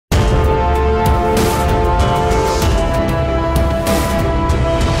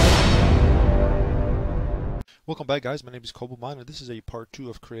Welcome back, guys. My name is COBUMAN, and this is a part 2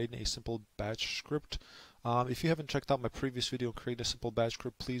 of creating a simple batch script. If you haven't checked out my previous video on creating a simple batch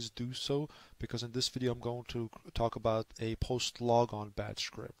script, please do so, because in this video I'm going to talk about a post-logon batch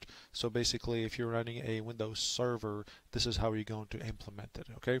script. So basically, if you're running a Windows server, this is how you're going to implement it,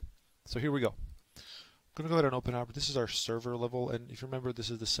 okay? So here we go. I'm going to go ahead and open up. This is our server level, and if you remember, this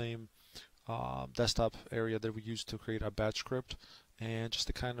is the same desktop area that we used to create our batch script. And just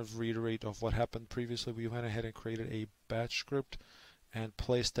to kind of reiterate of what happened previously, we went ahead and created a batch script and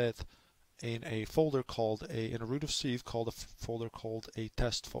placed it in a folder called in a root of C called a folder called a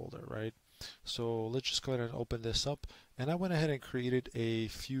test folder, right? So let's just go ahead and open this up, and I went ahead and created a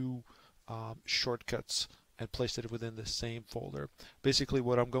few shortcuts and placed it within the same folder. Basically,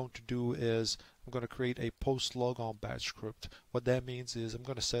 what I'm going to do is I'm going to create a post-logon batch script. What that means is I'm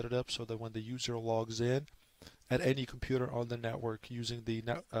going to set it up so that when the user logs in at any computer on the network using the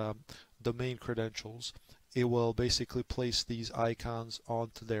domain credentials, it will basically place these icons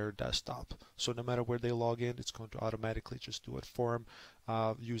onto their desktop. So no matter where they log in, it's going to automatically just do it for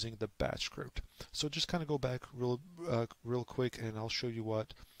them using the batch script. So just kind of go back real quick, and I'll show you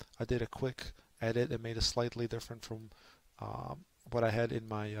what I did. A quick edit and made it slightly different from what I had in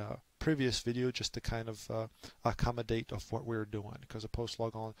my previous video, just to kind of accommodate of what we're doing, because a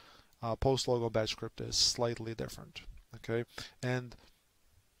post-logon batch script is slightly different. Okay, and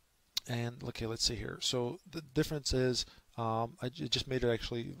okay, let's see here. So the difference is I just made it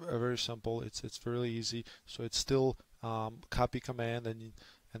actually very simple. It's really easy. So it's still copy command and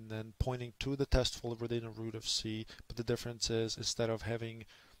then pointing to the test folder within a root of C, but the difference is instead of having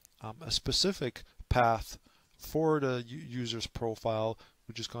a specific path for the user's profile,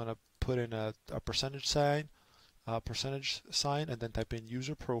 we're just going to put in a percentage sign, and then type in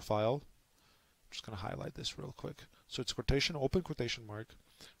user profile. I'm just going to highlight this real quick. So it's quotation, open quotation mark,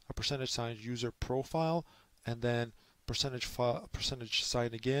 a percentage sign, user profile, and then percentage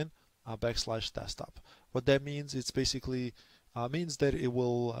sign again, backslash desktop. What that means, it's basically means that it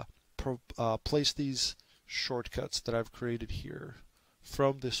will place these shortcuts that I've created here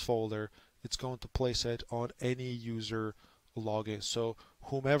from this folder. It's going to place it on any user login. So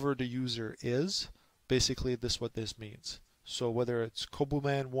whomever the user is, basically this is what this means. So whether it's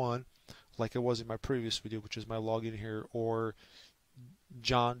COBUMAN1, like it was in my previous video, which is my login here, or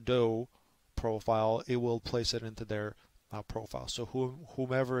John Doe profile, it will place it into their profile. So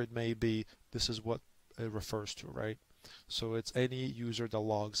whomever it may be, this is what it refers to, right? So it's any user that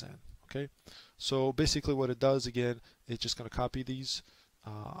logs in. Okay, so basically what it does, again, it's just going to copy these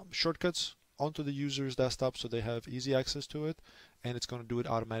shortcuts onto the user's desktop so they have easy access to it, and it's going to do it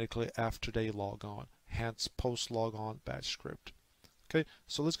automatically after they log on, hence post-logon batch script. Okay,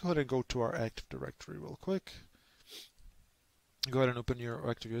 so let's go ahead and go to our Active Directory real quick. Go ahead and open your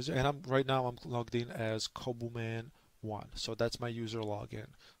Active User, and right now I'm logged in as COBUMAN1, so that's my user login.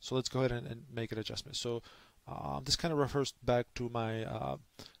 So let's go ahead and make an adjustment. So this kind of refers back to my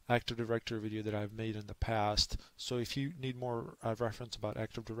Active Directory video that I've made in the past. So if you need more reference about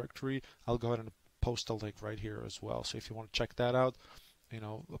Active Directory, I'll go ahead and post a link right here as well. So if you want to check that out,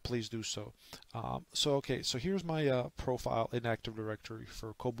 please do so. Okay, so here's my profile in Active Directory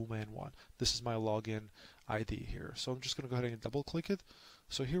for COBUMAN1. This is my login ID here. So I'm just going to go ahead and double click it.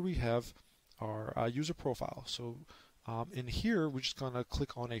 So here we have our user profile. So in here, we're just going to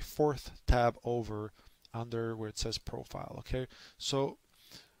click on a fourth tab over under where it says profile. Okay, so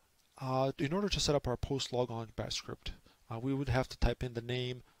in order to set up our post-logon batch script, we would have to type in the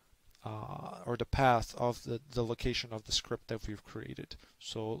name or the path of the location of the script that we've created.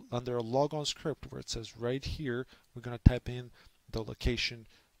 So under a logon script, where it says right here, we're going to type in the location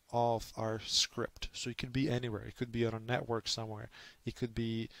of our script. So it could be anywhere. It could be on a network somewhere. It could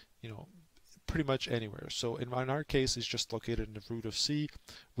be, pretty much anywhere. So in our case, it's just located in the root of C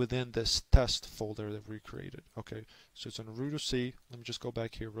within this test folder that we created. Okay, so it's in the root of C. Let me just go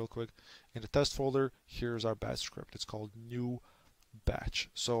back here real quick. In the test folder, here's our batch script. It's called new batch.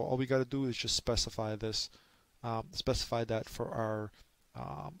 So all we got to do is just specify this, specify that for our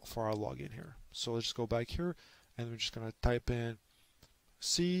login here. So let's just go back here, and we're just going to type in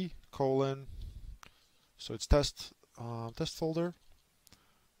C:, so it's test folder,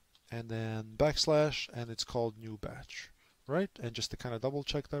 and then backslash, and it's called new batch, right? And just to kind of double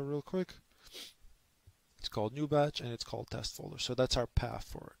check that real quick, it's called new batch and it's called test folder. So that's our path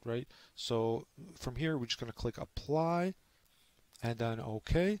for it, right? So from here, we're just going to click apply, and then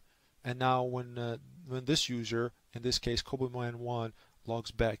OK. And now when this user, in this case COBUMAN1,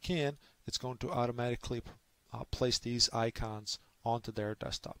 logs back in, it's going to automatically place these icons onto their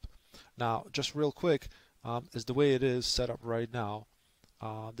desktop. Now, just real quick, is the way it is set up right now,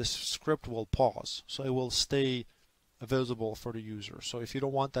 this script will pause. So it will stay visible for the user. So if you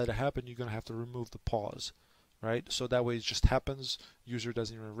don't want that to happen, you're going to have to remove the pause, right? So that way it just happens. User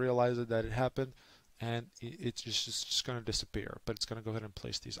doesn't even realize it, that it happened, and it's just going to disappear. But it's going to go ahead and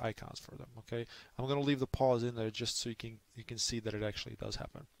place these icons for them. Okay, I'm going to leave the pause in there just so you can see that it actually does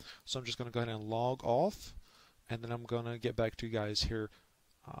happen. So I'm just going to go ahead and log off, and then I'm going to get back to you guys here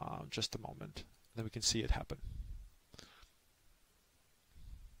just a moment. Then we can see it happen.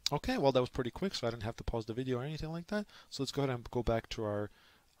 Okay, well, that was pretty quick, so I didn't have to pause the video or anything like that. So let's go ahead and go back to our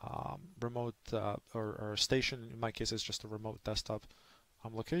remote or station. In my case, it's just a remote desktop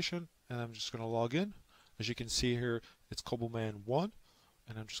location, and I'm just going to log in. As you can see here, it's COBUMAN 1,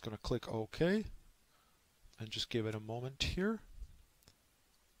 and I'm just going to click OK and just give it a moment here.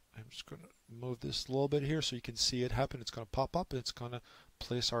 I'm just going to move this a little bit here so you can see it happen. It's going to pop up, and it's going to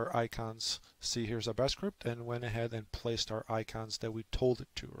place our icons. See, here's our Batch Sript, and went ahead and placed our icons that we told it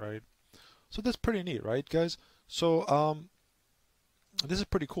to, right? So that's pretty neat, right, guys? So this is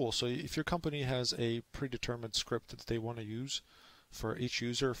pretty cool. So if your company has a predetermined script that they want to use for each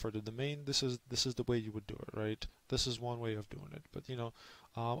user for the domain, this is the way you would do it, right? This is one way of doing it. But you know,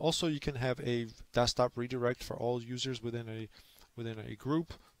 also you can have a desktop redirect for all users within a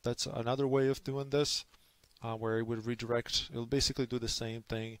group. That's another way of doing this, where it would redirect. It'll basically do the same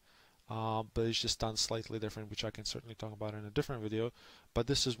thing, but it's just done slightly different, which I can certainly talk about in a different video. But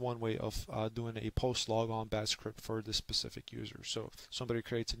this is one way of doing a post logon batch script for this specific user. So if somebody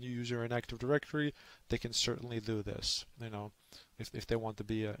creates a new user in Active Directory, they can certainly do this, you know, if they want to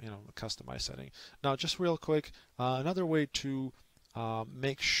be a customized setting. Now, just real quick, another way to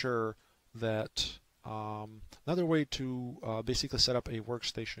make sure that another way to basically set up a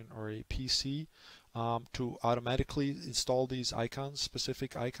workstation or a PC to automatically install these icons,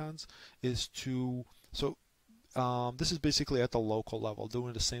 specific icons, is to, this is basically at the local level,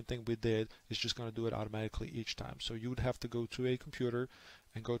 doing the same thing we did. It's just going to do it automatically each time. So you would have to go to a computer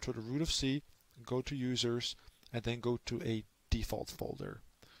and go to the root of C, go to users, and then go to a default folder.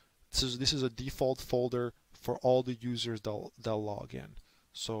 This is a default folder for all the users they'll log in.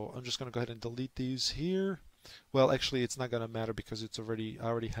 So I'm just going to go ahead and delete these here. Well, actually, it's not going to matter because I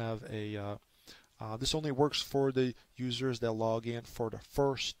already have a. This only works for the users that log in for the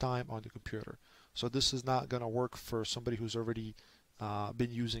first time on the computer. So this is not going to work for somebody who's already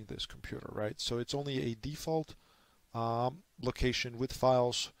been using this computer, right? So it's only a default location with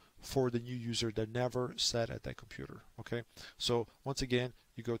files for the new user that never sat at that computer. Okay. So once again,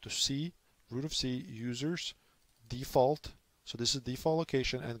 you go to C, root of C, users, default. So this is default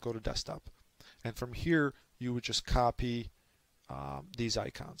location, and go to desktop. And from here, you would just copy these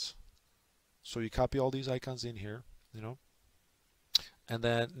icons. So you copy all these icons in here, you know, and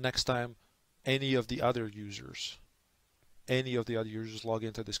then next time any of the other users log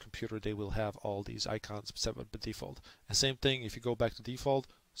into this computer, they will have all these icons set by default. And same thing if you go back to default,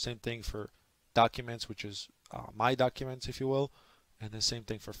 same thing for documents, which is my documents, if you will, and the same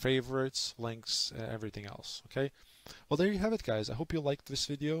thing for favorites, links, everything else. Okay. Well, there you have it, guys. I hope you liked this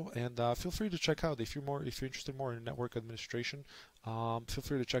video, and feel free to check out if you're interested more in network administration. Feel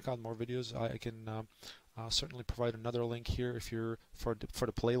free to check out more videos. I can certainly provide another link here if you're for the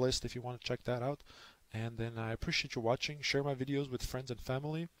playlist if you want to check that out. And then I appreciate you watching. Share my videos with friends and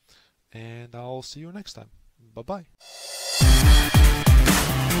family, and I'll see you next time. Bye bye.